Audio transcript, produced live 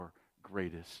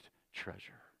greatest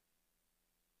treasure.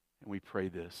 And we pray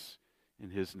this in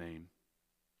His name.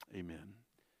 Amen.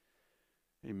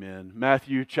 Amen.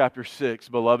 Matthew chapter 6,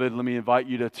 beloved, let me invite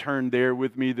you to turn there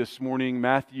with me this morning.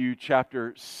 Matthew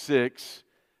chapter 6,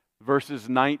 verses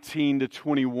 19 to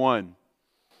 21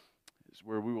 is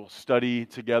where we will study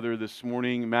together this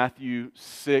morning. Matthew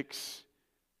 6,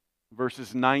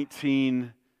 verses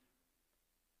 19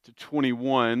 to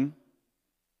 21.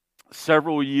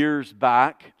 Several years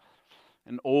back,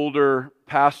 an older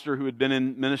pastor who had been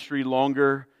in ministry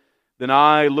longer than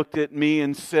I looked at me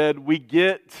and said,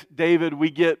 David,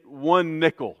 we get one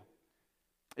nickel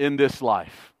in this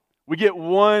life. We get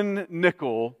one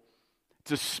nickel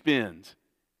to spend.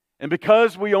 And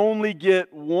because we only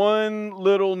get one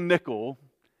little nickel,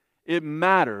 it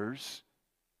matters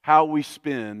how we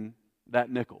spend that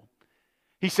nickel.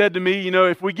 He said to me,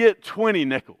 if we get 20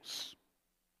 nickels,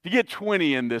 if you get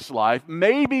 20 in this life,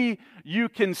 maybe you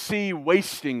can see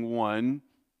wasting one,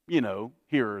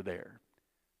 here or there.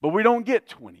 But we don't get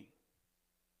 20.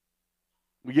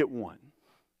 We get one.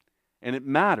 And it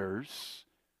matters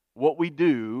what we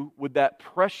do with that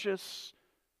precious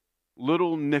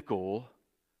little nickel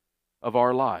of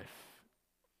our life.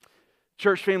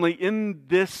 Church family, in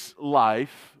this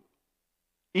life,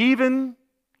 even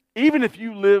if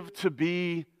you live to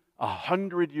be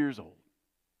 100 years old,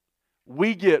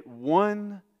 we get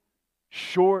one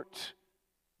short,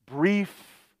 brief,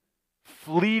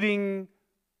 fleeting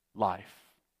life.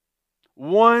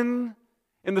 One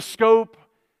in the scope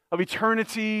of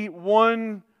eternity,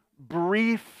 one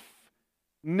brief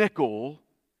nickel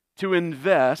to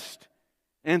invest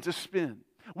and to spend.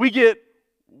 We get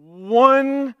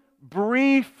one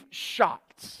brief shot.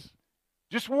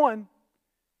 Just one.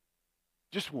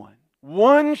 Just one.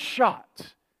 One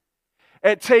shot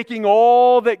at taking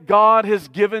all that God has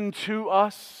given to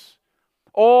us,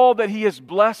 all that He has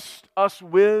blessed us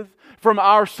with from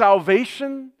our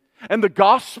salvation and the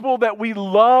gospel that we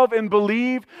love and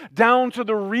believe, down to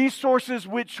the resources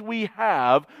which we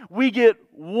have. We get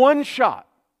one shot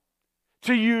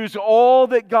to use all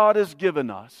that God has given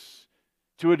us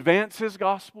to advance His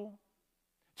gospel,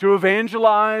 to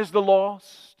evangelize the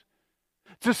lost,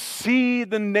 to see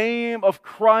the name of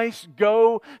Christ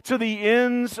go to the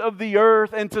ends of the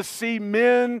earth, and to see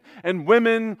men and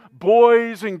women,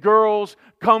 boys and girls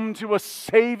come to a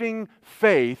saving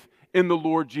faith in the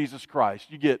Lord Jesus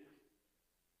Christ. You get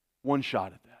one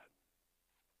shot at that.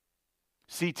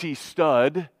 C.T.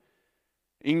 Studd,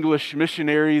 English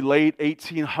missionary, late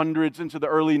 1800s into the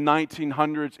early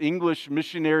 1900s, English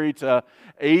missionary to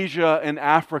Asia and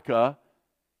Africa.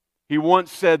 He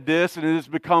once said this, and it has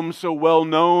become so well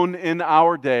known in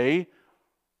our day.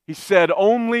 He said,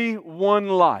 "Only one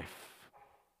life,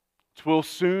 'twill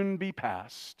soon be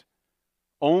past.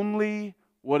 Only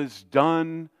what is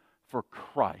done for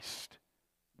Christ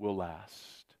will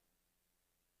last."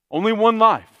 Only one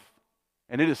life,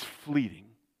 and it is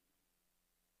fleeting.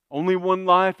 Only one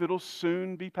life, it'll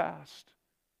soon be past.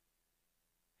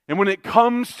 And when it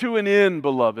comes to an end,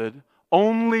 beloved,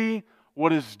 only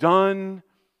what is done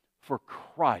for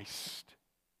Christ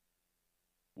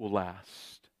will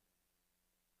last.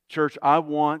 Church, I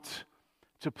want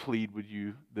to plead with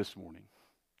you this morning.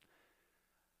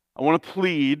 I want to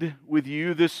plead with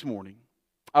you this morning.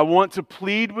 I want to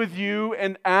plead with you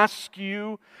and ask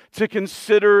you to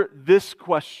consider this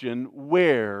question: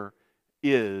 where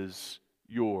is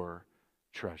your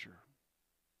treasure?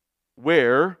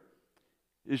 Where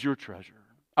is your treasure?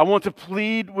 I want to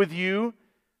plead with you,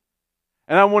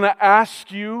 and I want to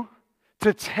ask you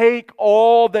to take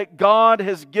all that God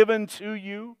has given to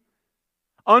you,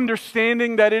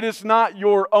 understanding that it is not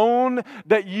your own,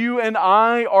 that you and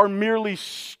I are merely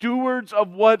stewards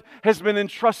of what has been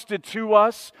entrusted to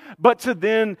us, but to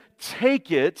then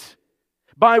take it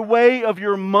by way of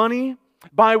your money,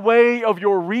 by way of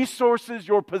your resources,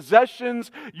 your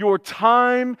possessions, your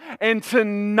time, and to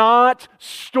not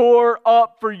store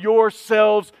up for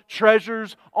yourselves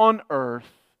treasures on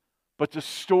earth, but to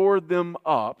store them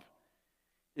up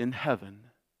in heaven.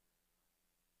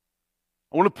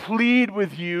 I want to plead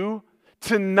with you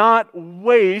to not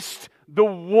waste the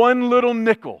one little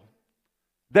nickel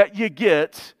that you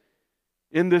get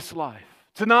in this life.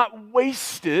 To not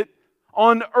waste it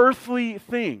on earthly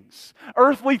things.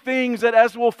 Earthly things that,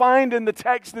 as we'll find in the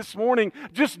text this morning,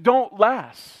 just don't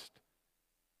last.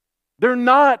 They're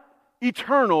not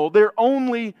eternal, they're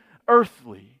only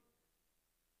earthly.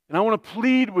 And I want to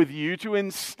plead with you to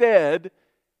instead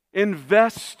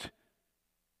invest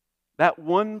that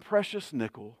one precious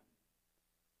nickel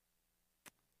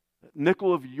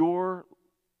of your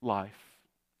life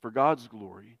for God's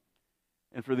glory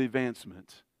and for the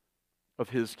advancement of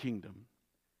His kingdom.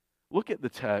 Look at the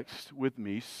text with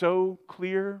me. So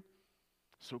clear,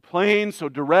 so plain, so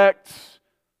direct,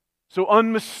 so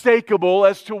unmistakable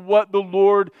as to what the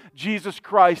Lord Jesus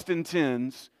Christ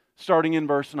intends, starting in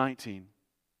verse 19.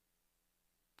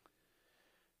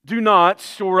 Do not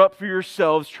store up for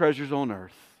yourselves treasures on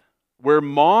earth, where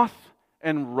moth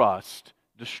and rust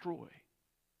destroy,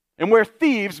 and where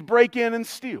thieves break in and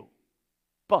steal.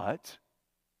 But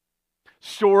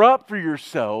store up for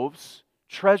yourselves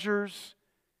treasures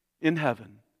in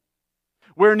heaven,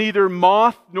 where neither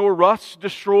moth nor rust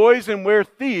destroys, and where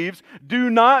thieves do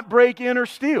not break in or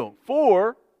steal.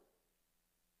 For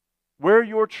where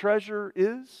your treasure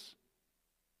is,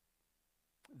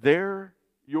 there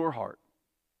your heart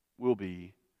will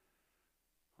be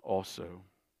also.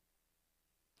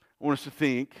 I want us to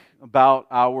think about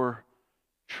our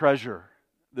treasure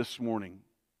this morning.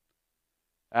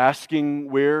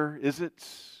 Asking, where is it?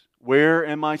 Where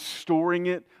am I storing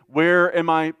it? Where am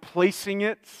I placing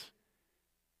it?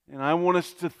 And I want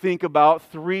us to think about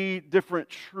three different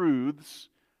truths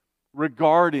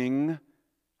regarding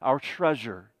our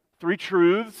treasure. Three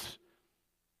truths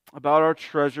about our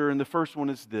treasure, and the first one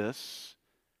is this: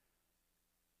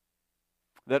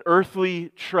 that earthly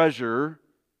treasure,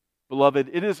 beloved,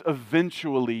 it is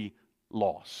eventually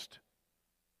lost.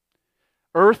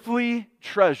 Earthly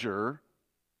treasure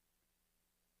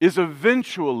is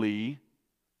eventually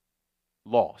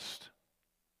lost.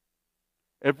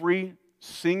 Every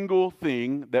single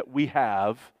thing that we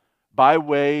have by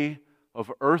way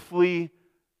of earthly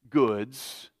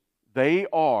goods, they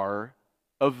are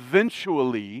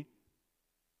eventually,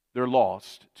 they're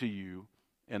lost to you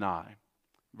and I.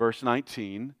 Verse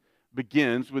 19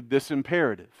 begins with this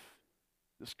imperative,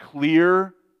 this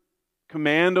clear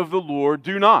command of the Lord: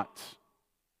 do not.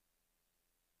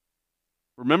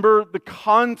 Remember the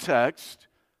context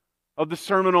of the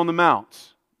Sermon on the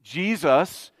Mount.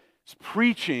 Jesus is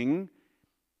preaching,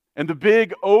 and the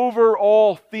big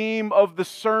overall theme of the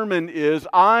sermon is,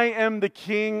 I am the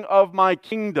king of my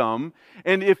kingdom,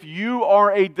 and if you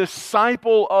are a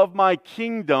disciple of my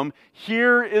kingdom,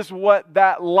 here is what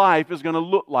that life is going to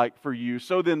look like for you.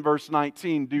 So then, verse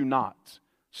 19, do not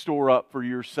store up for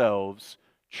yourselves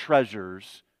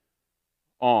treasures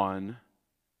on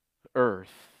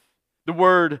earth. The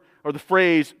word or the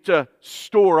phrase to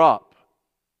store up,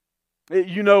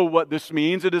 you know what this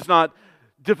means. It is not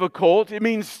difficult. It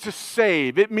means to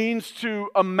save. It means to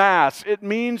amass. It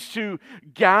means to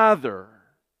gather.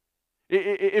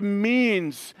 It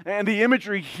means, and the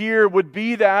imagery here would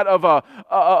be that of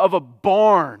a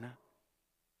barn,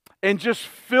 and just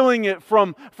filling it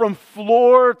from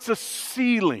floor to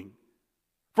ceiling,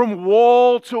 from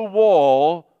wall to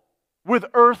wall with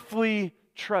earthly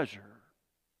treasure.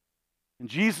 And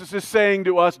Jesus is saying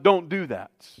to us, don't do that.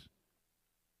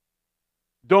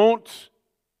 Don't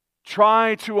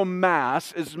try to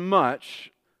amass as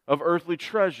much of earthly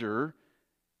treasure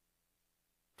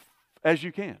as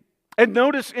you can. And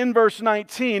notice in verse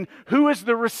 19, who is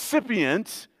the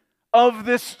recipient of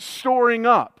this storing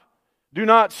up? Do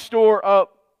not store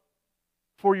up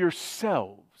for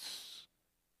yourselves,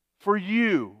 for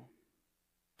you,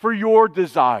 for your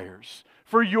desires,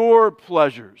 for your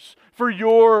pleasures, for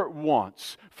your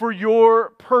wants, for your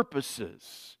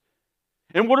purposes.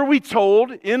 And what are we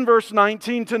told in verse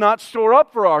 19? To not store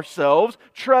up for ourselves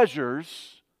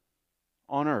treasures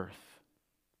on earth.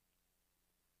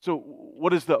 So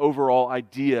what is the overall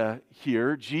idea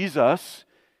here? Jesus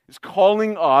is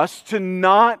calling us to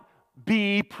not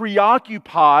be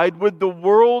preoccupied with the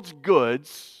world's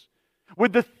goods,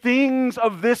 with the things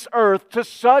of this earth to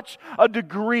such a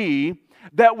degree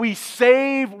that we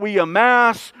save, we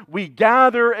amass, we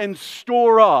gather and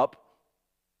store up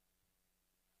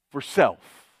for self,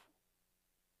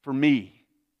 for me,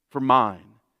 for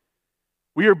mine.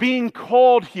 We are being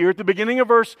called here at the beginning of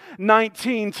verse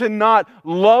 19 to not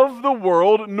love the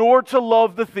world nor to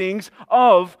love the things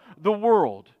of the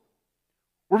world.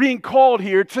 We're being called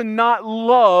here to not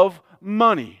love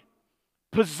money,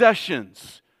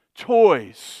 possessions,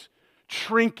 toys,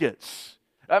 trinkets.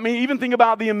 I mean, even think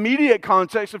about the immediate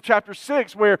context of chapter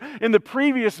 6, where in the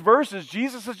previous verses,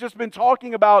 Jesus has just been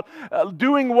talking about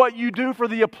doing what you do for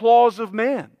the applause of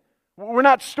man. We're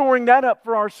not storing that up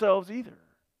for ourselves either.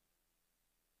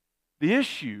 The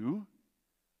issue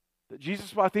that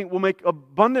Jesus, I think, will make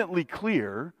abundantly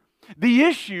clear, the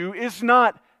issue is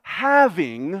not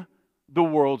having the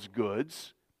world's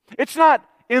goods. It's not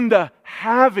in the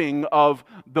having of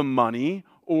the money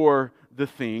or the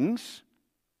things,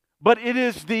 but it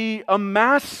is the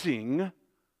amassing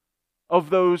of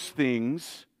those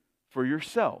things for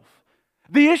yourself.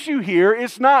 The issue here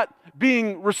is not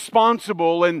being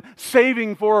responsible and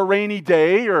saving for a rainy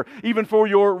day or even for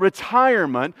your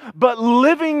retirement, but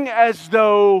living as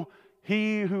though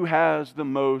he who has the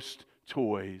most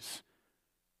toys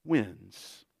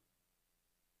wins.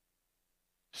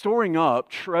 Storing up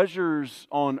treasures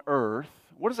on earth,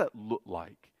 what does that look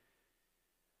like?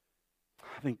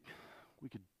 I think we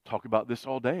could talk about this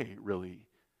all day, really.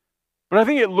 But I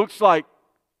think it looks like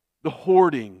the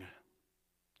hoarding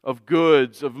of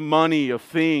goods, of money, of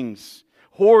things.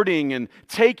 Hoarding and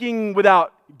taking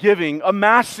without giving,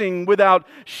 amassing without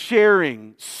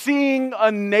sharing, seeing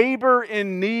a neighbor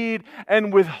in need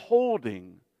and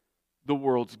withholding the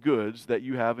world's goods that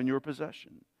you have in your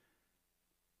possession.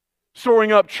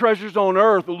 Storing up treasures on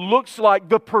earth looks like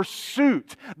the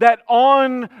pursuit, that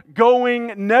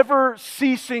ongoing,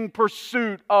 never-ceasing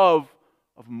pursuit of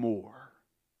more.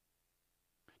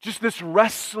 Just this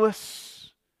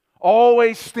restless,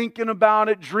 always thinking about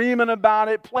it, dreaming about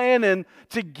it, planning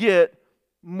to get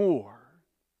more.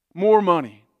 More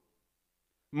money,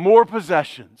 more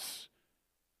possessions,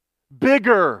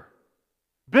 bigger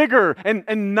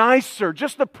and nicer.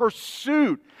 Just the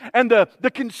pursuit and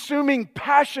the consuming,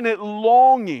 passionate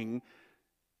longing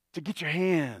to get your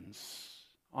hands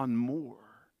on more.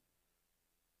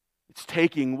 It's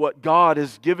taking what God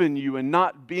has given you and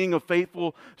not being a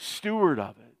faithful steward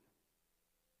of it.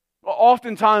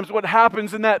 Oftentimes what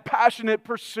happens in that passionate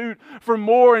pursuit for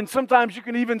more, and sometimes you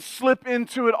can even slip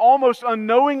into it almost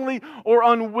unknowingly or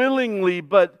unwillingly,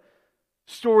 but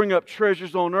storing up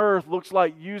treasures on earth looks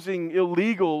like using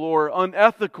illegal or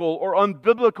unethical or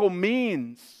unbiblical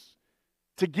means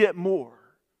to get more,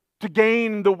 to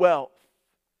gain the wealth.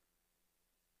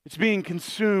 It's being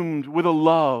consumed with a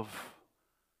love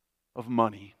of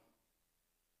money.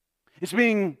 It's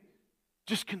being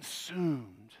just consumed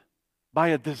by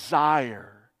a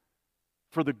desire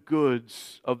for the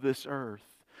goods of this earth.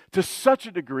 To such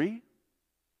a degree,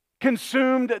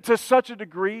 consumed to such a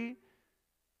degree,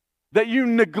 that you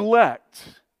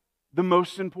neglect the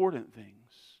most important things.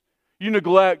 You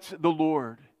neglect the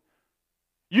Lord.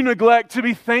 You neglect to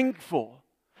be thankful,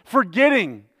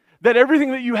 forgetting that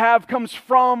everything that you have comes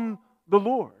from the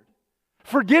Lord.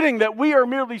 Forgetting that we are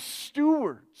merely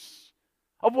stewards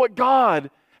of what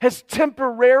God has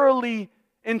temporarily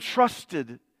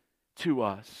entrusted to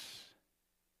us.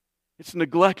 It's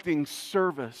neglecting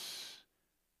service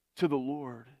to the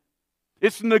Lord.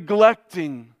 It's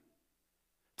neglecting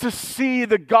to see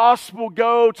the gospel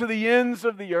go to the ends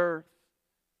of the earth.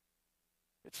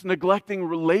 It's neglecting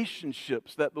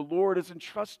relationships that the Lord has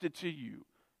entrusted to you.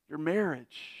 Your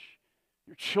marriage,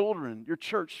 your children, your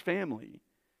church family.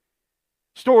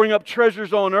 Storing up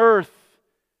treasures on earth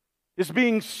is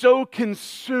being so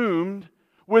consumed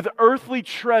with earthly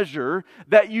treasure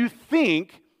that you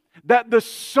think that the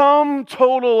sum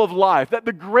total of life, that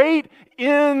the great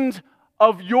end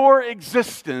of your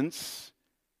existence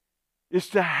is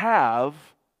to have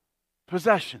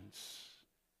possessions.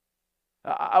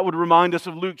 I would remind us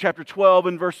of Luke chapter 12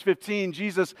 and verse 15.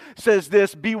 Jesus says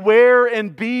this, "Beware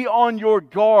and be on your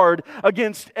guard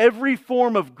against every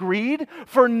form of greed,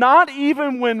 for not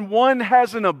even when one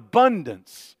has an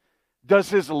abundance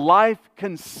does his life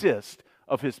consist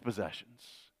of his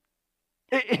possessions."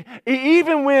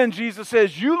 Even when Jesus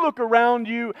says you look around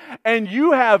you and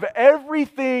you have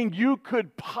everything you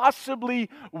could possibly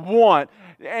want,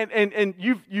 and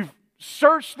you've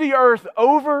searched the earth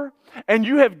over and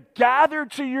you have gathered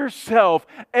to yourself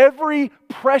every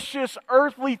precious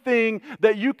earthly thing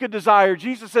that you could desire,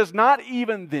 Jesus says not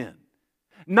even then,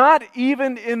 not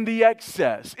even in the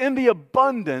excess, in the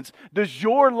abundance, does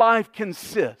your life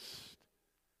consist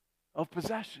of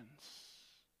possessions.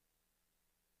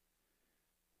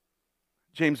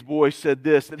 James Boyce said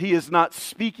this, that he is not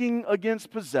speaking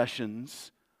against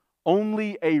possessions,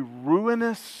 only a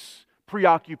ruinous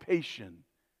preoccupation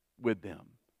with them.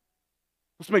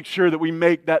 Let's make sure that we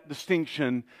make that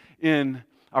distinction in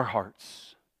our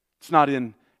hearts. It's not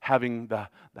in having the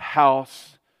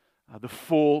house, the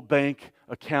full bank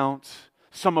account,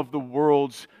 some of the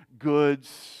world's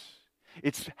goods.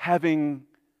 It's having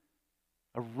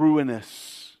a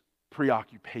ruinous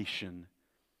preoccupation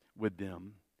with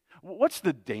them. What's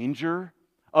the danger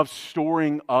of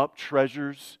storing up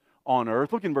treasures on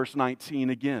earth? Look in verse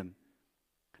 19 again.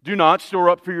 "Do not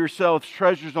store up for yourselves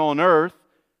treasures on earth,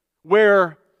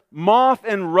 where moth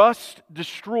and rust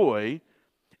destroy,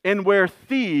 and where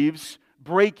thieves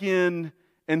break in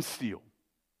and steal.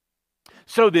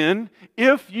 So then,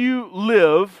 if you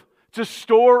live to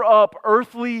store up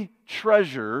earthly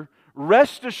treasure,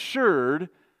 rest assured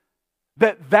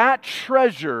that that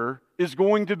treasure is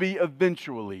going to be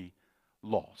eventually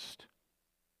lost."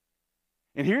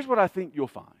 And here's what I think you'll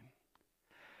find.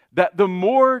 That the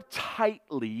more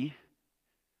tightly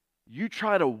you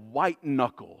try to white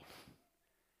knuckle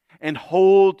and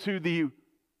hold to the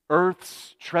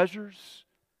earth's treasures,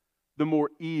 the more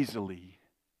easily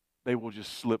they will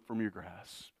just slip from your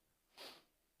grasp.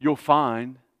 You'll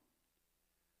find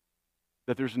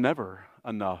that there's never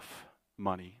enough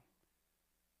money.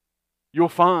 You'll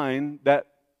find that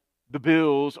the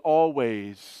bills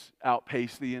always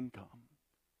outpace the income.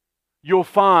 You'll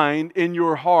find in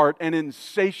your heart an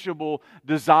insatiable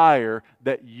desire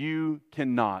that you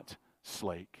cannot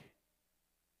slake.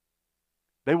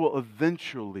 They will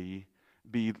eventually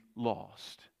be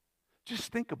lost.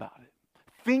 Just think about it.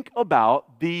 Think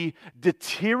about the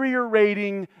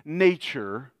deteriorating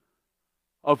nature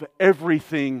of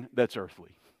everything that's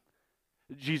earthly.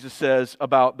 Jesus says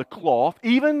about the cloth,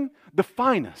 even the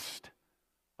finest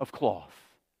of cloth.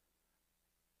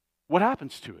 What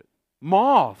happens to it?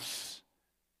 Moths.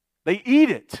 They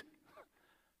eat it.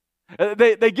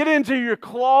 They get into your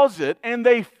closet and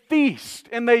they feast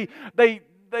and they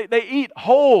eat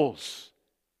holes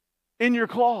in your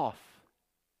cloth.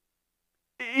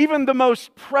 Even the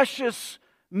most precious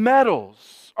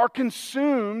metals are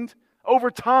consumed over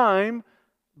time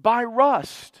by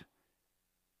rust.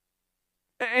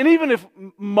 And even if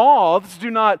moths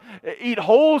do not eat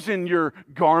holes in your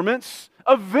garments,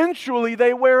 eventually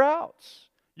they wear out.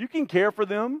 You can care for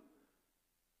them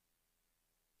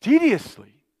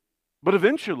tediously, but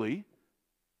eventually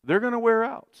they're going to wear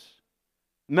out.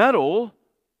 Metal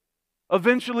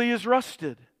eventually is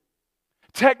rusted.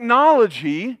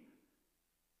 Technology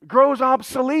grows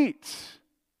obsolete.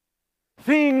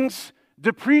 Things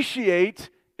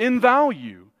depreciate in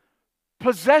value.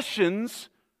 Possessions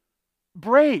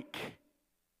break.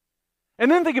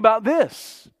 And then think about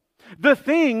this. The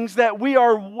things that we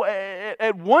are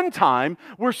at one time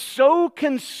were so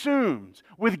consumed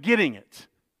with getting it.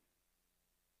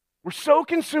 We're so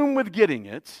consumed with getting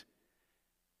it,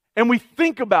 and we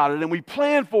think about it and we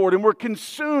plan for it and we're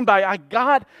consumed by, I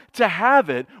got to have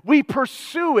it. We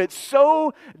pursue it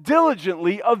so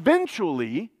diligently,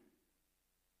 eventually,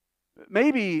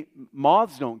 maybe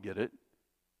moths don't get it.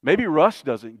 Maybe rust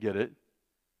doesn't get it.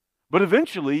 But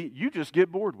eventually, you just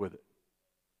get bored with it.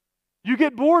 You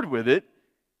get bored with it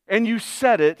and you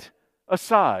set it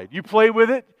aside. You play with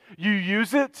it, you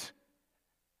use it,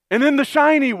 and then the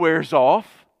shiny wears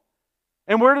off.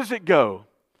 And where does it go?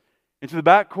 Into the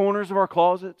back corners of our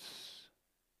closets,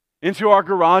 into our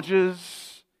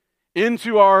garages,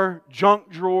 into our junk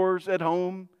drawers at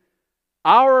home.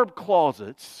 Our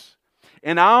closets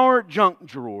and our junk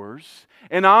drawers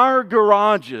and our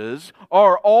garages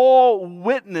are all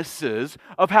witnesses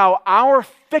of how our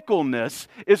fickleness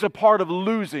is a part of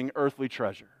losing earthly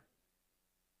treasure.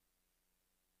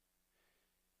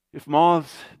 If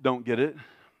moths don't get it,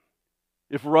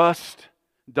 if rust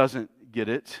doesn't get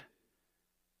it,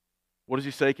 what does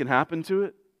he say can happen to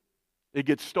it? It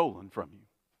gets stolen from you.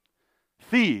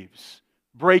 Thieves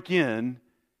break in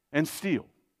and steal.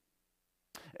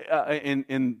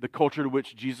 In the culture to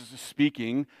which Jesus is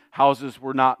speaking, houses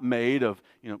were not made of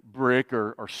brick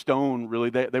or stone, really.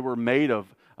 They were made of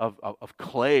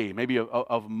clay, maybe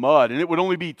of mud. And it would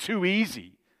only be too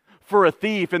easy for a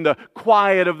thief in the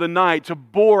quiet of the night to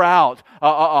bore out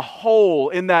a hole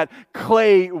in that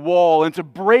clay wall and to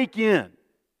break in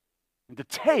and to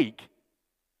take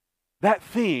that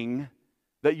thing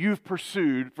that you've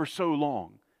pursued for so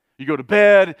long. You go to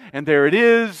bed and there it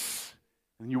is,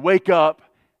 and you wake up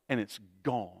and it's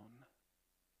gone.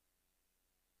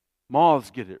 Moths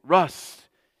get it. Rust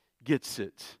gets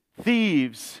it.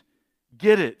 Thieves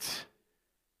get it.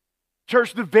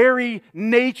 Church, the very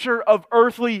nature of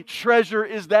earthly treasure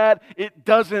is that it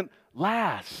doesn't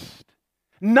last.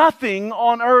 Nothing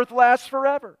on earth lasts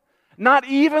forever. Not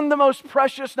even the most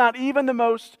precious, not even the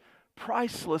most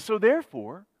priceless. So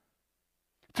therefore,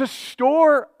 to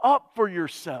store up for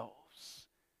yourselves,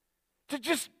 to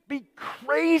just be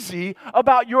crazy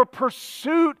about your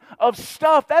pursuit of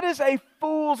stuff, that is a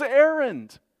fool's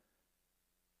errand.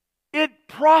 It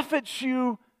profits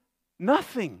you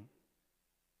nothing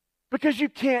because you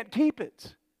can't keep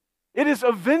it. It is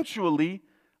eventually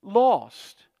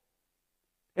lost.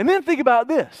 And then think about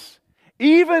this.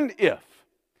 Even if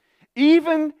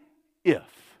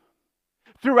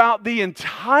throughout the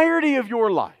entirety of your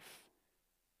life,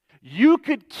 you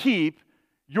could keep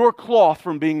your cloth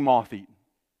from being moth-eaten.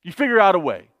 You figure out a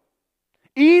way.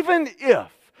 Even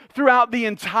if throughout the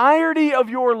entirety of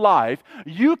your life,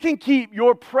 you can keep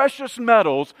your precious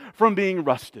metals from being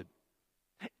rusted.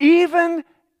 Even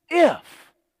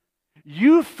if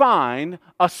you find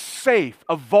a safe,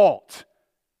 a vault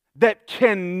that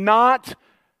cannot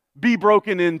be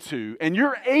broken into, and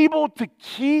you're able to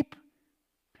keep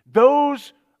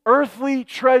those earthly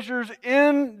treasures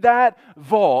in that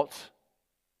vault,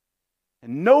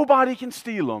 and nobody can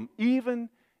steal them, even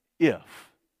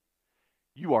if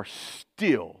you are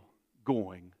still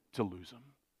going to lose them.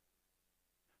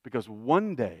 Because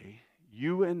one day,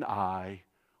 you and I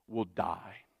will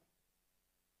die.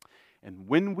 And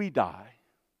when we die,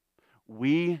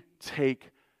 we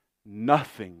take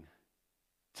nothing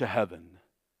to heaven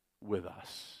with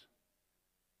us.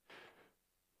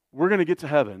 We're going to get to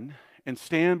heaven and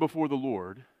stand before the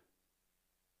Lord,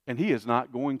 and He is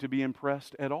not going to be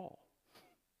impressed at all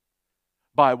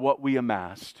by what we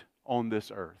amassed on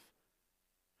this earth.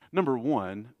 Number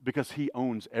one, because He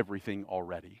owns everything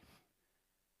already.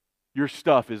 Your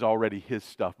stuff is already His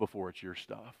stuff before it's your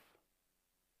stuff.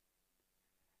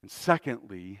 And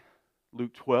secondly,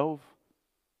 Luke 12,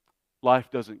 life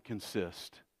doesn't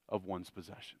consist of one's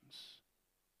possessions.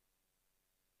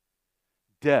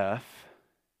 Death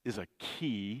is a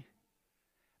key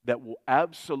that will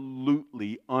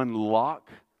absolutely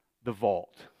unlock the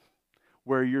vault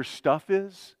where your stuff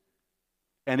is,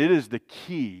 and it is the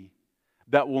key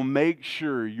that will make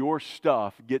sure your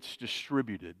stuff gets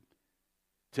distributed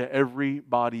to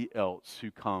everybody else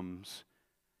who comes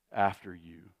after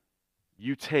you.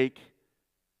 You take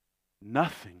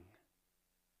nothing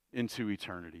into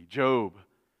eternity. Job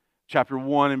chapter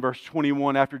 1 and verse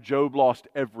 21, after Job lost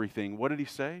everything, what did he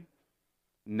say?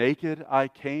 Naked I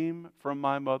came from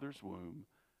my mother's womb,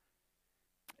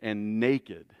 and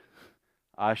naked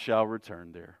I shall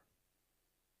return there.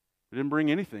 I didn't bring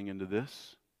anything into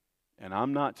this, and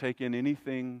I'm not taking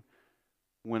anything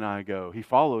when I go. He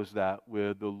follows that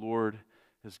with the Lord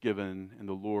has given and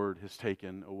the Lord has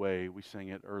taken away. We sang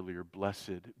it earlier,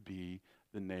 blessed be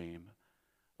the name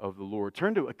of the Lord.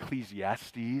 Turn to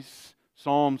Ecclesiastes,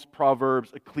 Psalms,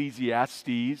 Proverbs,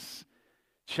 Ecclesiastes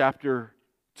chapter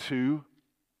 2.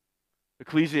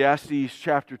 Ecclesiastes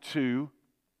chapter 2.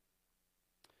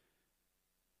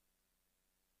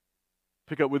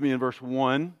 Pick up with me in verse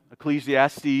 1.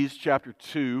 Ecclesiastes chapter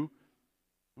 2,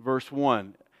 verse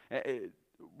 1.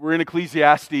 We're in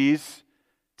Ecclesiastes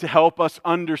to help us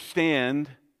understand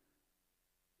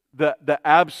the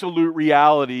absolute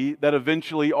reality that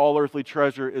eventually all earthly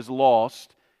treasure is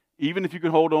lost. Even if you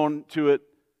can hold on to it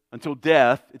until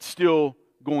death, it's still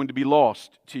going to be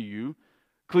lost to you.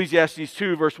 Ecclesiastes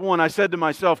 2, verse 1, I said to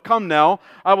myself, come now,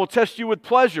 I will test you with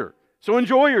pleasure. So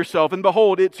enjoy yourself, and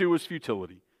behold, it too is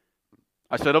futility.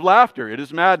 I said of laughter, it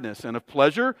is madness, and of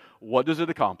pleasure, what does it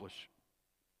accomplish?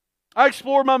 I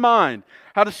explored my mind,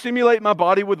 how to stimulate my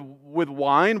body with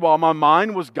wine while my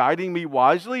mind was guiding me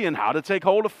wisely, and how to take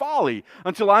hold of folly,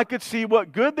 until I could see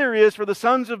what good there is for the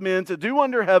sons of men to do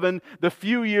under heaven the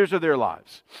few years of their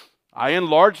lives. I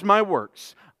enlarged my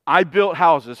works. I built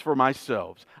houses for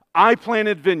myself. I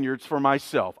planted vineyards for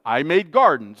myself. I made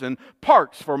gardens and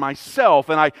parks for myself,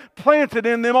 and I planted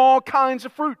in them all kinds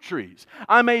of fruit trees.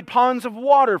 I made ponds of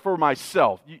water for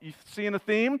myself. You seeing a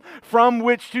theme? From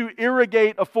which to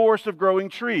irrigate a forest of growing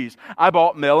trees. I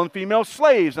bought male and female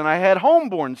slaves, and I had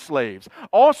homeborn slaves.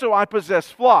 Also, I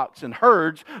possessed flocks and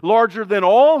herds larger than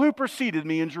all who preceded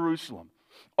me in Jerusalem.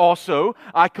 Also,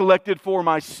 I collected for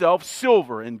myself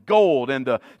silver and gold and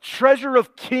the treasure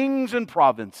of kings and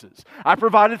provinces. I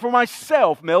provided for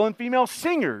myself male and female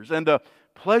singers and the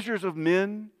pleasures of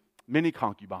men, many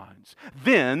concubines.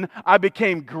 Then I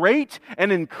became great and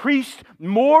increased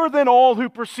more than all who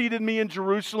preceded me in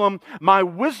Jerusalem. My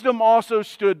wisdom also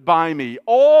stood by me.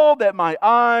 All that my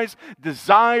eyes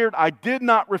desired, I did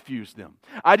not refuse them.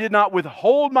 I did not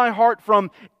withhold my heart from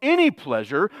any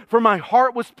pleasure, for my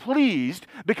heart was pleased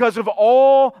because of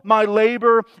all my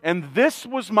labor, and this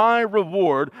was my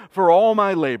reward for all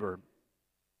my labor.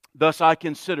 Thus I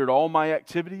considered all my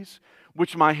activities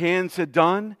which my hands had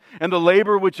done, and the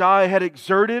labor which I had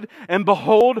exerted, and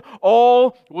behold,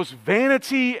 all was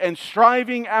vanity and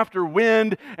striving after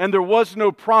wind, and there was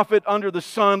no profit under the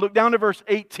sun. Look down to verse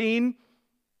 18.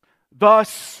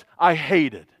 Thus I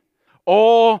hated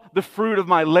all the fruit of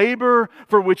my labor,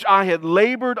 for which I had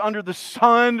labored under the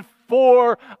sun,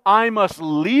 for I must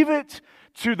leave it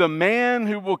to the man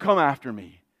who will come after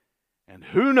me. And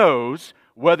who knows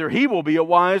whether he will be a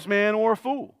wise man or a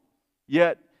fool?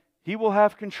 Yet he will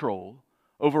have control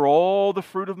over all the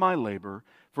fruit of my labor,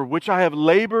 for which I have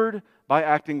labored by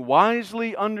acting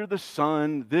wisely under the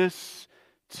sun. This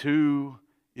too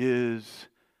is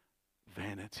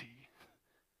vanity.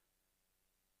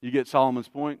 You get Solomon's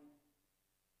point?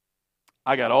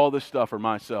 I got all this stuff for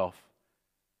myself.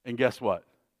 And guess what?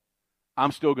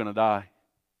 I'm still going to die.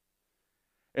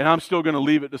 And I'm still going to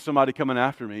leave it to somebody coming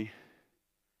after me.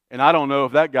 And I don't know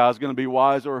if that guy's going to be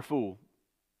wise or a fool,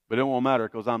 but it won't matter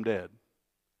because I'm dead.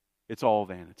 It's all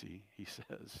vanity, he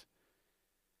says.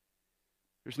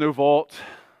 There's no vault,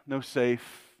 no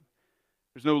safe.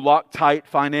 There's no Loctite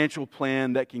financial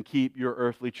plan that can keep your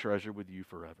earthly treasure with you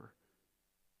forever.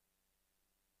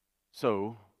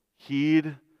 So,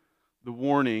 heed the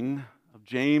warning of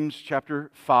James chapter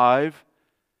 5,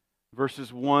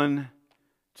 verses 1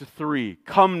 to 3.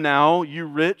 Come now, you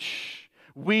rich,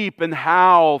 weep and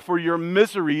howl for your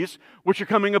miseries which are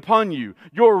coming upon you.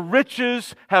 Your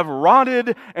riches have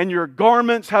rotted, and your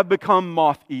garments have become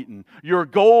moth-eaten. Your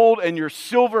gold and your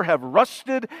silver have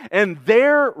rusted, and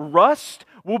their rust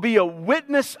will be a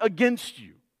witness against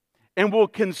you, and will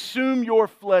consume your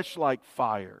flesh like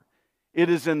fire. It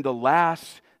is in the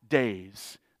last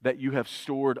days that you have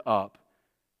stored up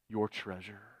your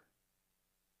treasure.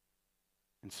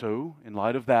 And so, in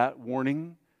light of that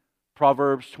warning,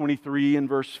 Proverbs 23 and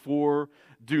verse 4,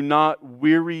 do not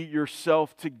weary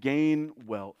yourself to gain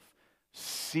wealth.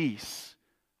 Cease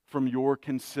from your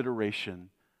consideration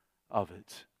of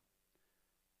it.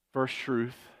 First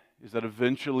truth is that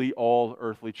eventually all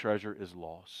earthly treasure is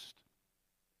lost.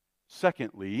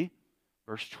 Secondly,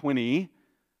 verse 20,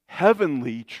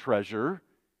 heavenly treasure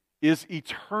is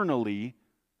eternally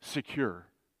secure.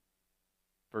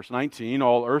 Verse 19,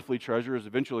 all earthly treasure is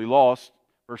eventually lost.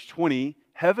 Verse 20,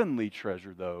 heavenly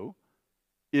treasure, though,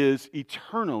 is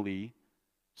eternally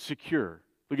secure.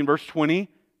 Look in verse 20.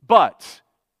 But,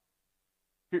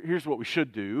 here's what we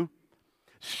should do.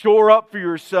 Store up for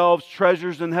yourselves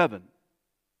treasures in heaven,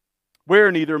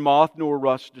 where neither moth nor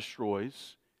rust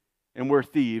destroys, and where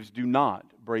thieves do not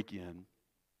break in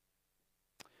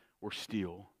or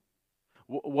steal.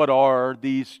 What are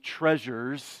these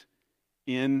treasures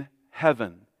in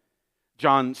heaven?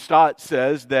 John Stott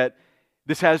says that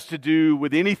this has to do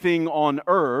with anything on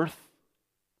earth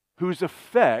whose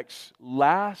effects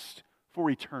last for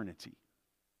eternity.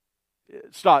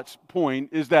 Stott's point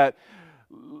is that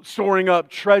storing up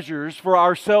treasures for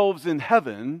ourselves in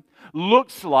heaven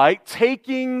looks like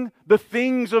taking the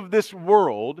things of this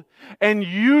world and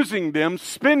using them,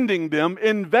 spending them,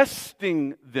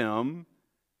 investing them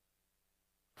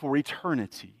for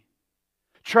eternity.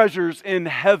 Treasures in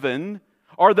heaven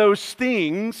are those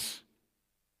things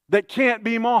that can't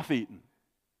be moth-eaten.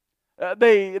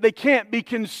 They can't be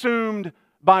consumed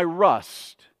by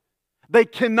rust. They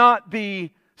cannot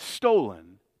be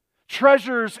stolen.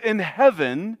 Treasures in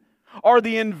heaven are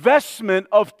the investment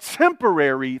of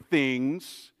temporary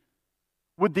things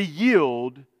with the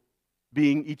yield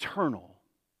being eternal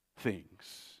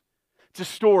things. To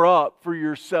store up for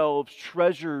yourselves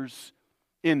treasures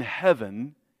in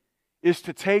heaven is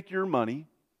to take your money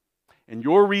and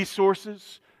your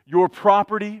resources, your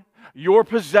property, your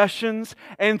possessions,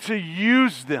 and to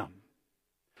use them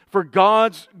for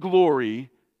God's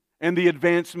glory and the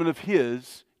advancement of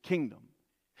His kingdom.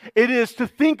 It is to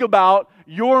think about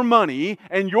your money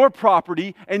and your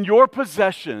property and your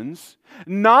possessions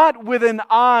not with an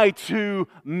eye to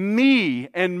me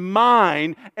and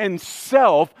mine and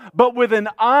self, but with an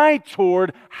eye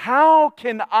toward how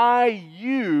can I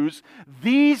use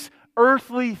these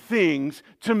earthly things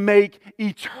to make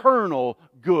eternal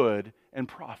good and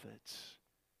profits.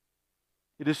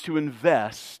 It is to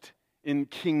invest in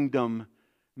kingdom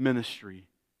ministry.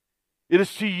 It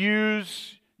is to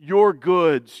use your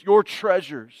goods, your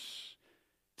treasures,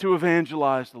 to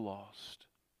evangelize the lost.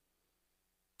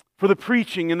 For the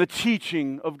preaching and the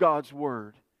teaching of God's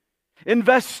Word.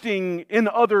 Investing in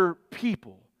other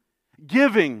people.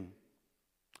 Giving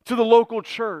to the local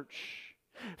church.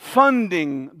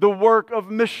 Funding the work of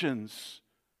missions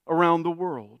around the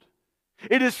world.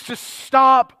 It is to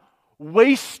stop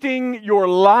wasting your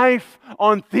life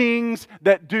on things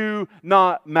that do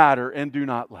not matter and do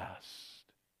not last.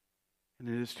 And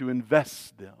it is to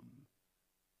invest them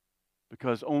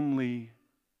because only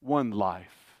one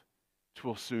life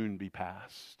will soon be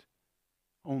past.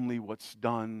 Only what's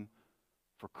done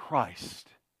for Christ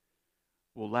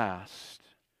will last.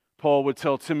 Paul would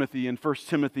tell Timothy in 1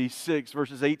 Timothy 6,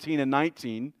 verses 18 and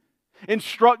 19,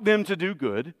 instruct them to do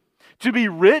good, to be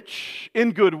rich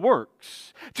in good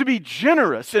works, to be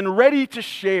generous and ready to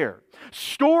share,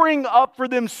 storing up for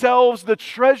themselves the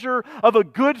treasure of a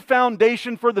good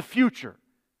foundation for the future,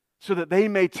 so that they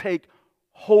may take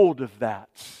hold of that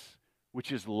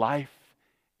which is life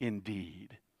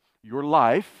indeed. Your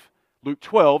life, Luke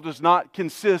 12, does not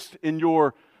consist in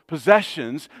your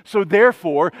possessions, so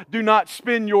therefore do not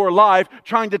spend your life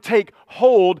trying to take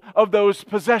hold of those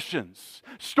possessions.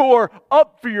 Store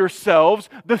up for yourselves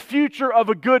the future of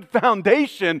a good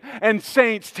foundation, and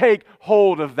saints, take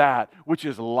hold of that which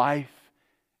is life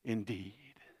indeed.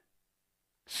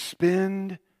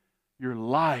 Spend your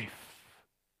life.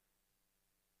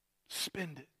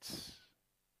 Spend it.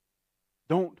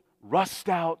 Don't rust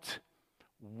out,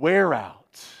 wear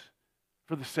out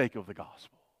for the sake of the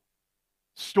gospel.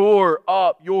 Store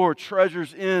up your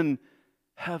treasures in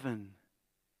heaven.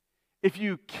 If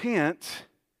you can't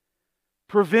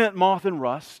prevent moth and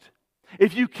rust,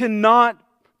 if you cannot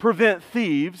prevent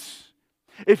thieves,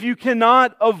 if you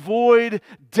cannot avoid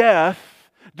death,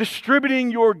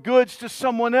 distributing your goods to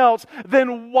someone else,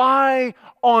 then why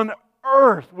on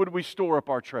earth would we store up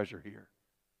our treasure here?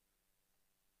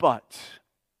 But,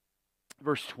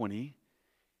 verse 20,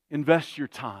 invest your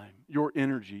time, your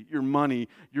energy, your money,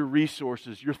 your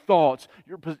resources, your thoughts,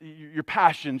 your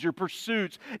passions, your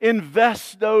pursuits.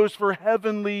 Invest those for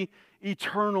heavenly,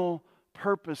 eternal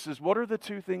purposes. What are the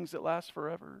two things that last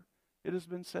forever? It has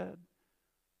been said.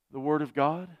 The Word of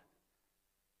God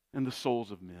and the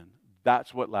souls of men.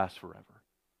 That's what lasts forever.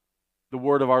 The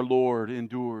Word of our Lord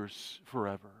endures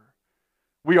forever.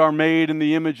 We are made in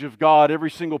the image of God. Every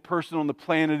single person on the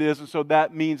planet is. And so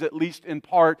that means, at least in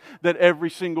part, that every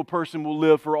single person will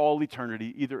live for all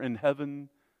eternity, either in heaven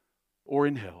or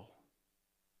in hell.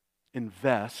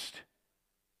 Invest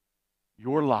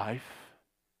your life,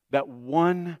 that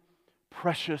one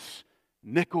precious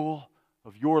nickel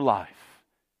of your life,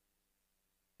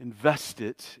 invest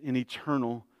it in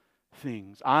eternal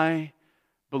things. I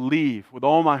believe with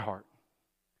all my heart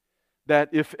that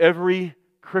if every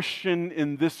Christian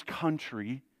in this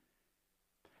country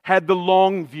had the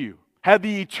long view, had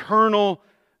the eternal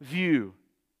view,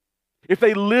 if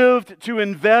they lived to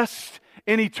invest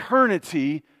in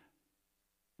eternity,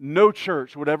 no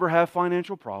church would ever have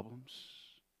financial problems.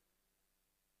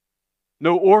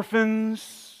 No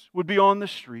orphans would be on the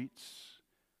streets.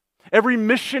 Every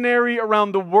missionary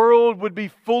around the world would be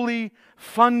fully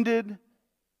funded.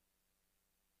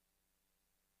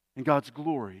 And God's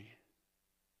glory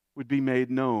would be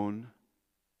made known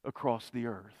across the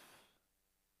earth.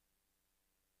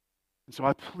 And so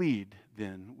I plead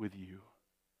then with you.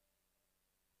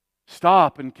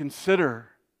 Stop and consider,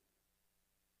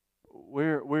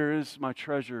 where is my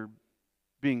treasure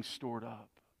being stored up?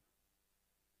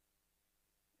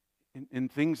 In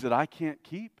things that I can't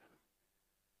keep?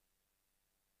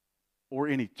 Or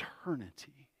in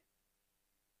eternity?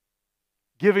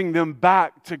 Giving them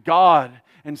back to God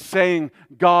and saying,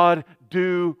 God,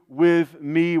 do with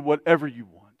me whatever you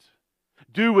want.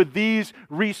 Do with these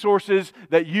resources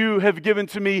that you have given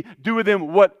to me, do with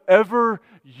them whatever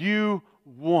you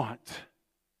want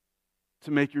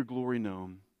to make your glory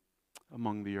known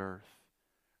among the earth.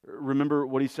 Remember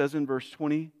what he says in verse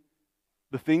 20?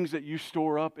 The things that you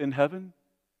store up in heaven,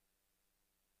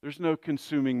 there's no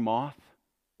consuming moth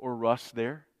or rust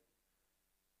there.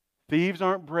 Thieves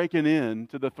aren't breaking in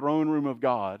to the throne room of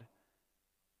God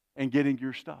and getting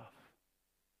your stuff.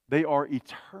 They are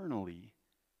eternally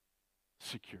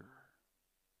secure.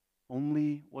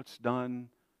 Only what's done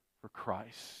for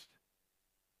Christ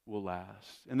will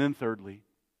last. And then thirdly,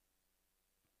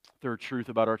 third truth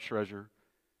about our treasure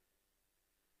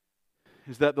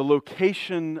is that the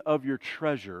location of your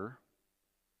treasure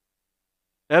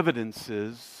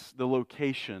evidences the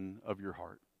location of your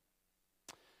heart.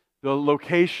 The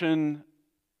location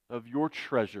of your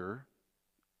treasure.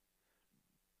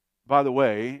 By the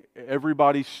way,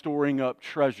 everybody's storing up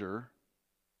treasure.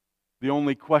 The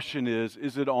only question is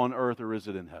it on earth or is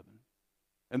it in heaven?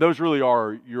 And those really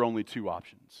are your only two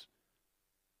options.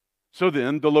 So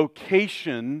then, the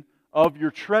location of your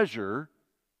treasure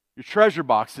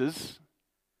boxes,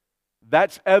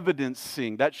 that's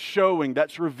evidencing, that's showing,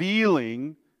 that's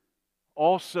revealing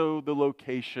also the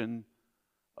location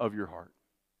of your heart.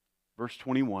 Verse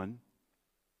 21,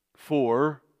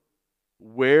 for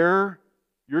where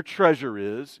your treasure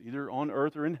is, either on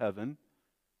earth or in heaven,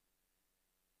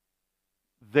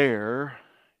 there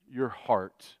your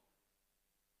heart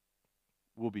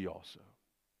will be also.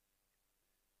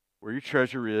 Where your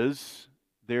treasure is,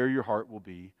 there your heart will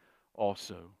be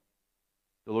also.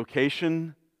 The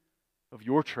location of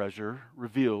your treasure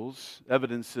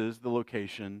evidences the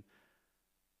location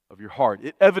of your heart.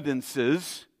 It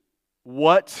evidences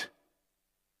what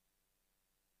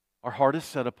our heart is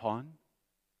set upon,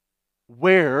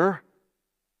 where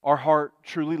our heart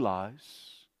truly lies.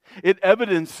 It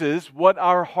evidences what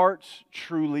our hearts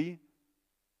truly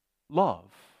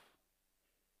love.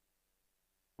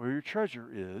 Where your treasure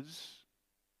is,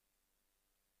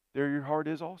 there your heart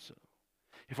is also.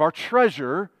 If our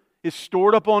treasure is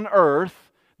stored up on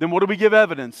earth, then what do we give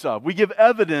evidence of? We give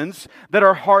evidence that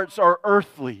our hearts are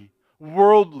earthly,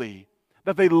 worldly,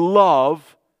 that they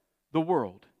love the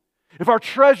world. If our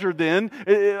treasure then,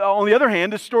 on the other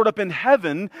hand, is stored up in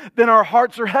heaven, then our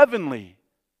hearts are heavenly.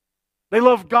 They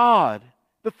love God,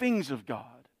 the things of God.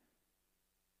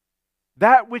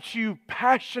 That which you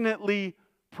passionately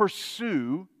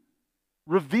pursue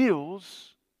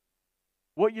reveals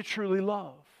what you truly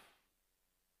love.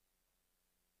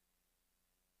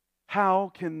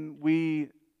 How can we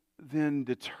then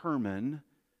determine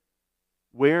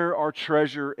where our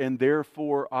treasure and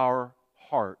therefore our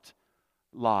heart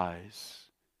lies?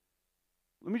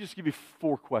 Let me just give you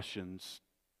 4 questions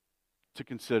to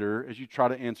consider as you try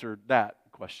to answer that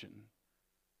question.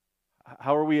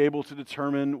 How are we able to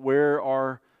determine where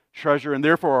our treasure and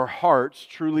therefore our hearts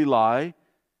truly lie?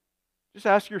 Just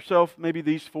ask yourself maybe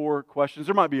these 4 questions.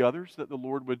 There might be others that the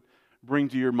Lord would bring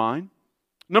to your mind.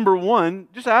 Number 1,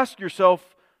 just ask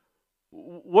yourself,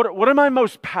 what am I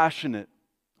most passionate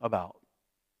about?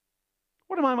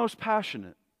 What am I most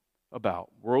passionate about?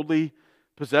 Worldly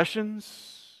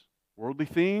possessions? Worldly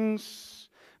things?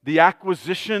 The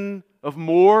acquisition of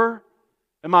more?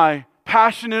 Am I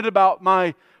passionate about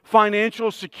my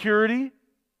financial security?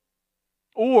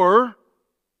 Or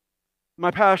am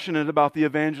I passionate about the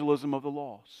evangelism of the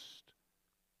lost?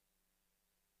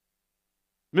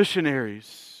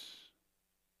 Missionaries.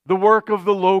 The work of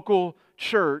the local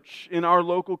church in our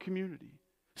local community.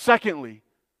 Secondly,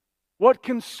 what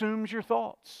consumes your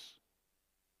thoughts?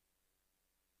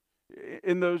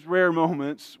 In those rare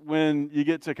moments when you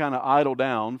get to kind of idle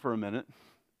down for a minute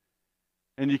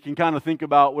and you can kind of think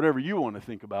about whatever you want to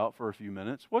think about for a few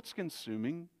minutes, what's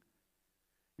consuming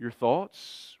your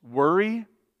thoughts? Worry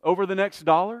over the next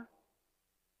dollar?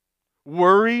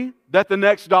 Worry that the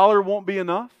next dollar won't be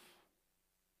enough?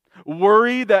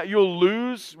 Worry that you'll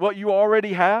lose what you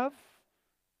already have?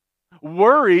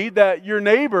 Worry that your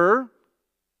neighbor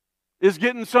is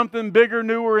getting something bigger,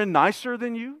 newer, and nicer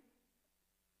than you?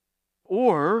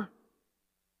 Or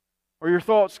are your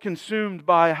thoughts consumed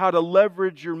by how to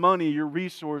leverage your money, your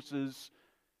resources,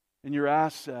 and your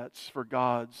assets for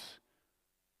God's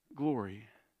glory?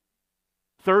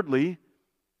 Thirdly,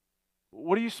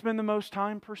 what do you spend the most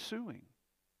time pursuing?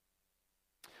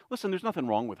 Listen, there's nothing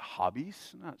wrong with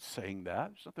hobbies. I'm not saying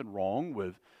that. There's nothing wrong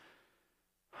with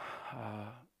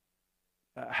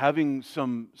having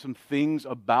some things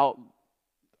about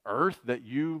earth that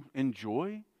you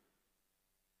enjoy.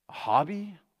 A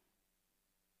hobby,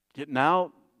 getting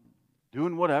out,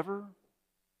 doing whatever.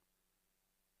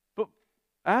 But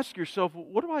ask yourself,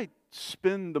 what do I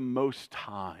spend the most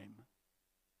time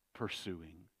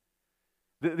pursuing?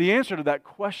 The answer to that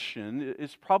question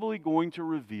is probably going to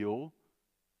reveal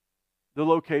the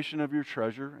location of your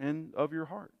treasure and of your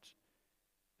heart.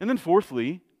 And then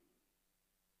fourthly,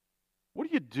 what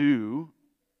do you do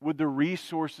with the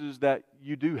resources that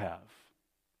you do have?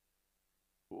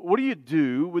 What do you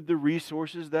do with the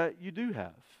resources that you do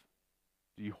have?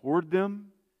 Do you hoard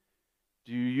them?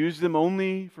 Do you use them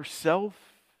only for self?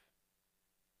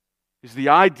 Is the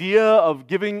idea of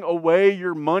giving away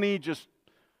your money just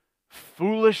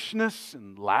foolishness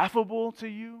and laughable to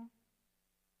you?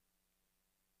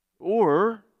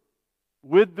 Or,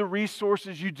 with the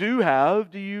resources you do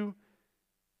have, do you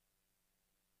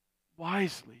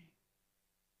wisely,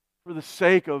 for the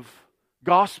sake of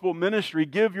gospel ministry,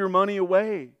 give your money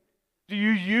away? Do you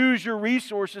use your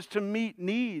resources to meet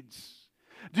needs?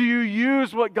 Do you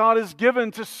use what God has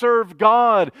given to serve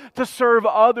God, to serve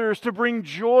others, to bring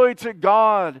joy to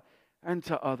God and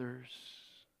to others?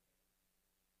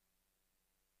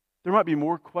 There might be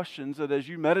more questions that as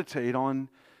you meditate on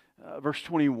verse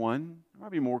 21, there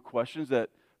might be more questions that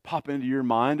pop into your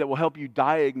mind that will help you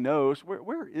diagnose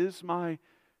where is my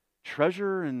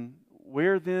treasure and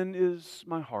where then is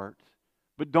my heart?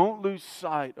 But don't lose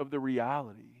sight of the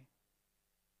reality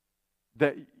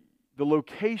that the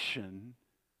location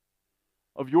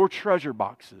of your treasure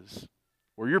boxes,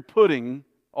 where you're putting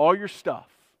all your stuff,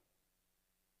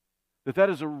 that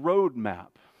is a road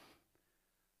map.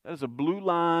 That is a blue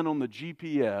line on the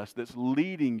GPS that's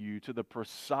leading you to the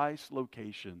precise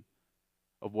location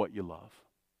of what you love,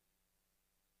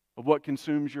 of what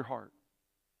consumes your heart,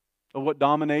 of what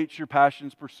dominates your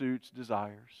passions, pursuits,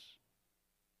 desires.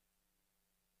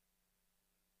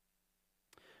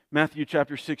 Matthew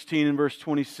chapter 16 and verse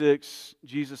 26,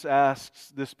 Jesus asks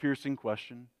this piercing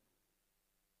question: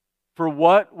 "For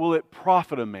what will it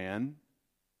profit a man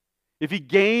if he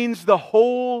gains the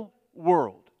whole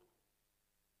world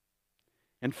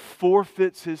and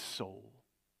forfeits his soul?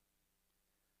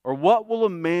 Or what will a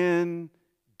man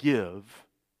give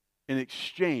in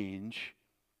exchange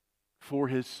for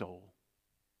his soul?"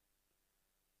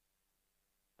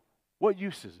 What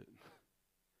use is it?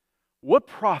 What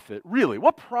profit, really,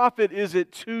 what profit is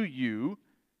it to you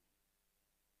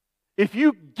If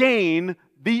you gain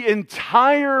the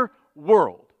entire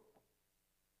world,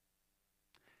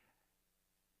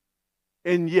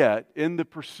 and yet in the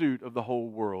pursuit of the whole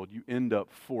world, you end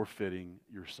up forfeiting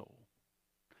your soul.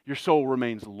 Your soul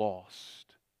remains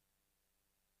lost,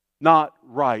 not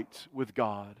right with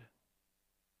God.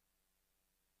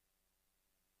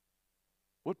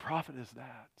 What profit is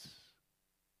that?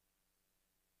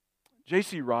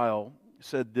 J.C. Ryle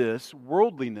said this: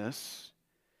 worldliness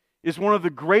is one of the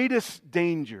greatest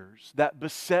dangers that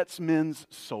besets men's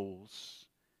souls.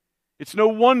 It's no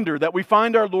wonder that we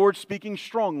find our Lord speaking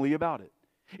strongly about it.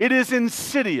 It is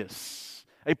insidious,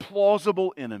 a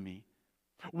plausible enemy.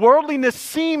 Worldliness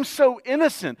seems so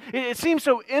innocent. It seems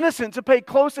so innocent to pay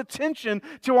close attention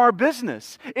to our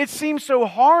business. It seems so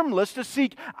harmless to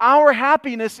seek our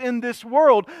happiness in this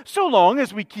world, so long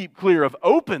as we keep clear of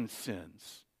open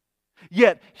sins.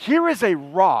 Yet, here is a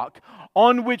rock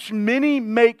on which many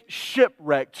make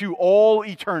shipwreck to all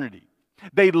eternity.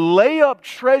 They lay up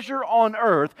treasure on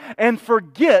earth and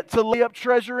forget to lay up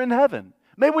treasure in heaven.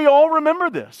 May we all remember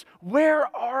this. Where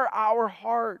are our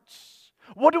hearts?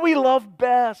 What do we love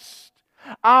best?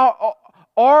 Are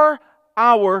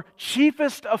our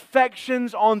chiefest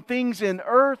affections on things in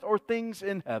earth or things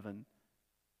in heaven?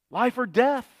 Life or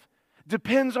death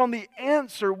depends on the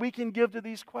answer we can give to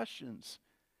these questions.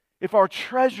 If our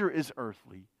treasure is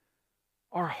earthly,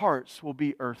 our hearts will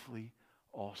be earthly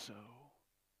also.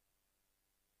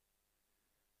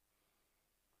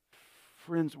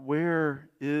 Friends, where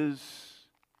is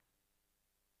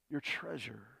your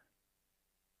treasure?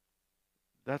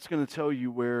 That's going to tell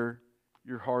you where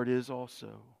your heart is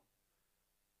also.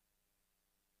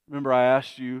 Remember, I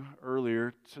asked you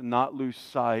earlier to not lose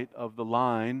sight of the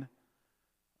line,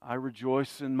 I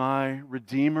rejoice in my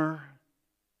Redeemer,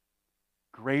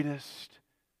 greatest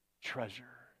treasure,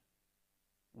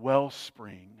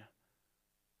 wellspring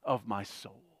of my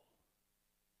soul.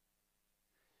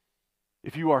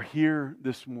 If you are here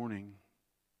this morning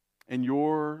and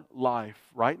your life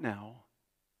right now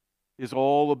is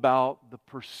all about the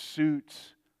pursuit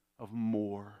of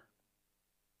more,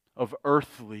 of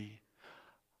earthly,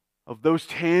 of those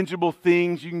tangible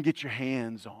things you can get your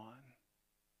hands on,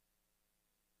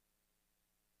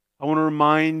 I want to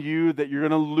remind you that you're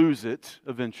going to lose it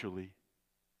eventually.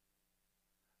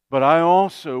 But I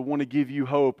also want to give you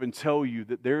hope and tell you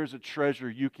that there is a treasure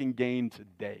you can gain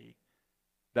today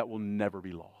that will never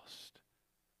be lost.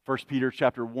 1 Peter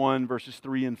chapter 1, verses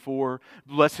 3 and 4.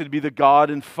 Blessed be the God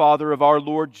and Father of our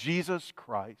Lord Jesus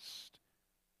Christ,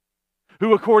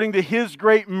 who according to His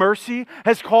great mercy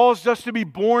has caused us to be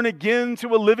born again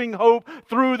to a living hope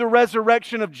through the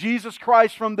resurrection of Jesus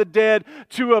Christ from the dead,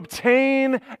 to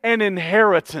obtain an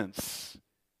inheritance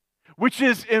which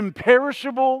is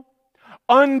imperishable,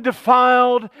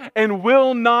 undefiled, and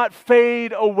will not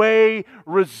fade away,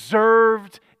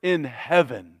 reserved in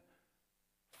heaven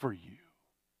for you.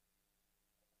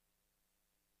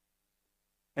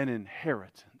 An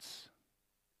inheritance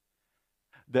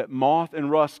that moth and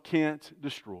rust can't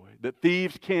destroy, that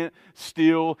thieves can't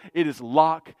steal. It is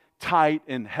locked tight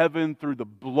in heaven through the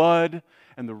blood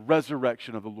and the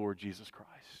resurrection of the Lord Jesus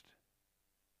Christ.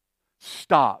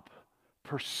 Stop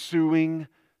pursuing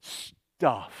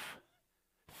stuff,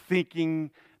 thinking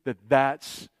that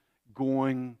that's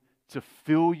going to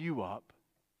fill you up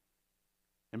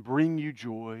and bring you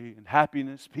joy and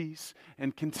happiness, peace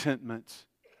and contentment.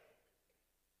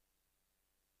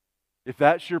 If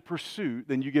that's your pursuit,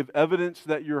 then you give evidence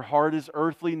that your heart is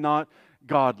earthly, not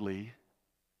godly,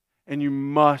 and you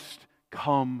must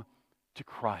come to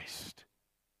Christ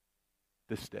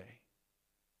this day.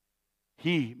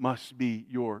 He must be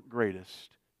your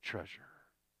greatest treasure,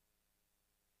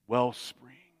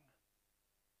 wellspring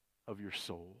of your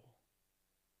soul.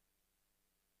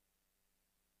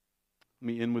 Let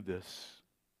me end with this,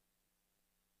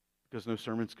 because no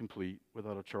sermon's complete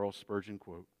without a Charles Spurgeon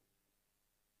quote.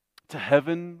 To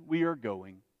heaven we are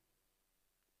going.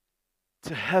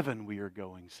 To heaven we are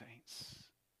going, saints.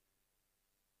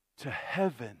 To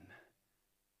heaven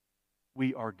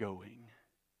we are going.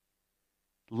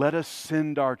 Let us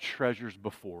send our treasures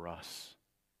before us.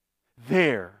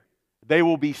 There they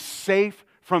will be safe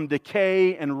from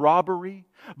decay and robbery,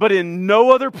 but in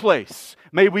no other place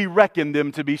may we reckon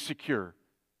them to be secure.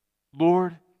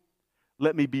 Lord,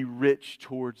 let me be rich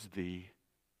towards Thee.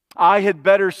 I had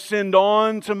better send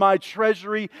on to my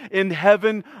treasury in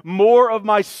heaven more of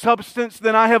my substance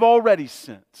than I have already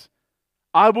sent.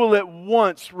 I will at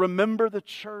once remember the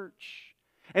church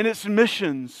and its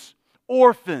missions,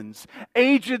 orphans,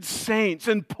 aged saints,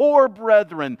 and poor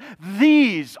brethren.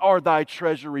 These are Thy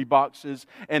treasury boxes,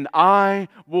 and I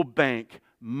will bank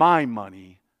my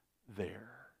money there.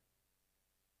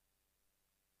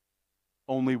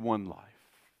 only one life.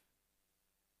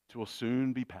 It will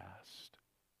soon be past.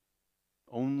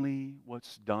 Only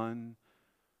what's done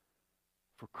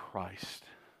for Christ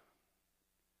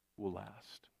will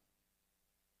last.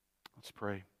 Let's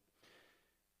pray.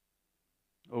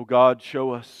 Oh God,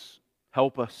 show us,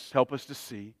 help us to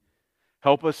see.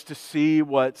 Help us to see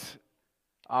what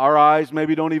our eyes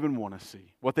maybe don't even want to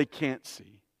see, what they can't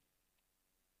see.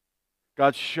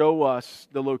 God, show us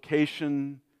the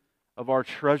location of our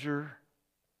treasure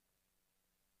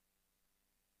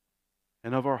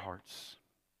and of our hearts.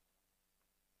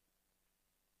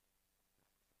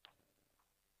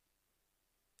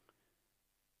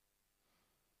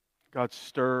 God,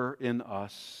 stir in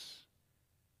us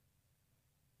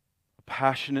a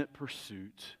passionate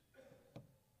pursuit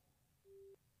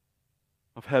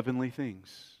of heavenly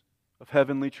things, of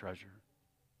heavenly treasure.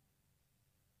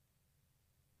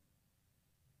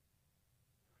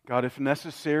 God, if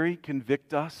necessary,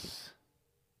 convict us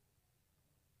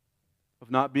of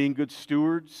not being good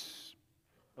stewards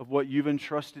of what you've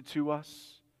entrusted to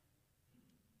us,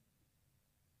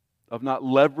 of not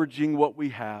leveraging what we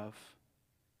have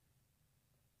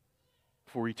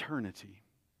for eternity.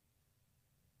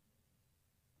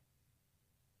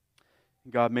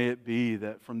 God, may it be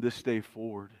that from this day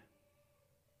forward,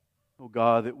 oh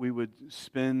God, that we would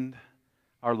spend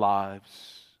our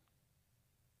lives,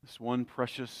 this one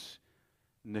precious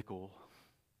nickel,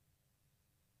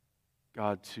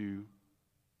 God, to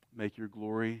make your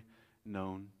glory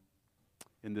known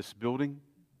in this building,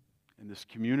 in this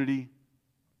community,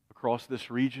 across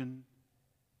this region,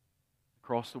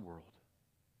 across the world.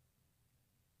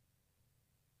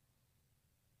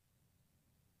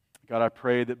 God, I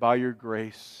pray that by your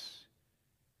grace,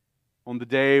 on the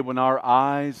day when our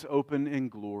eyes open in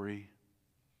glory,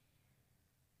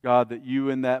 God, that you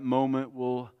in that moment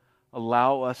will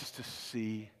allow us to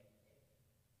see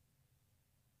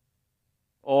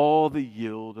all the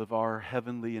yield of our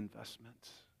heavenly investment.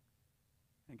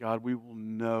 And God, we will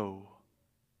know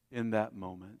in that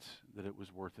moment that it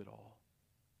was worth it all.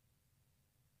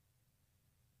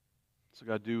 So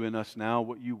God, do in us now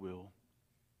what you will.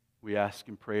 We ask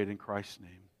and pray it in Christ's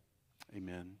name.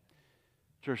 Amen.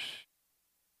 Church,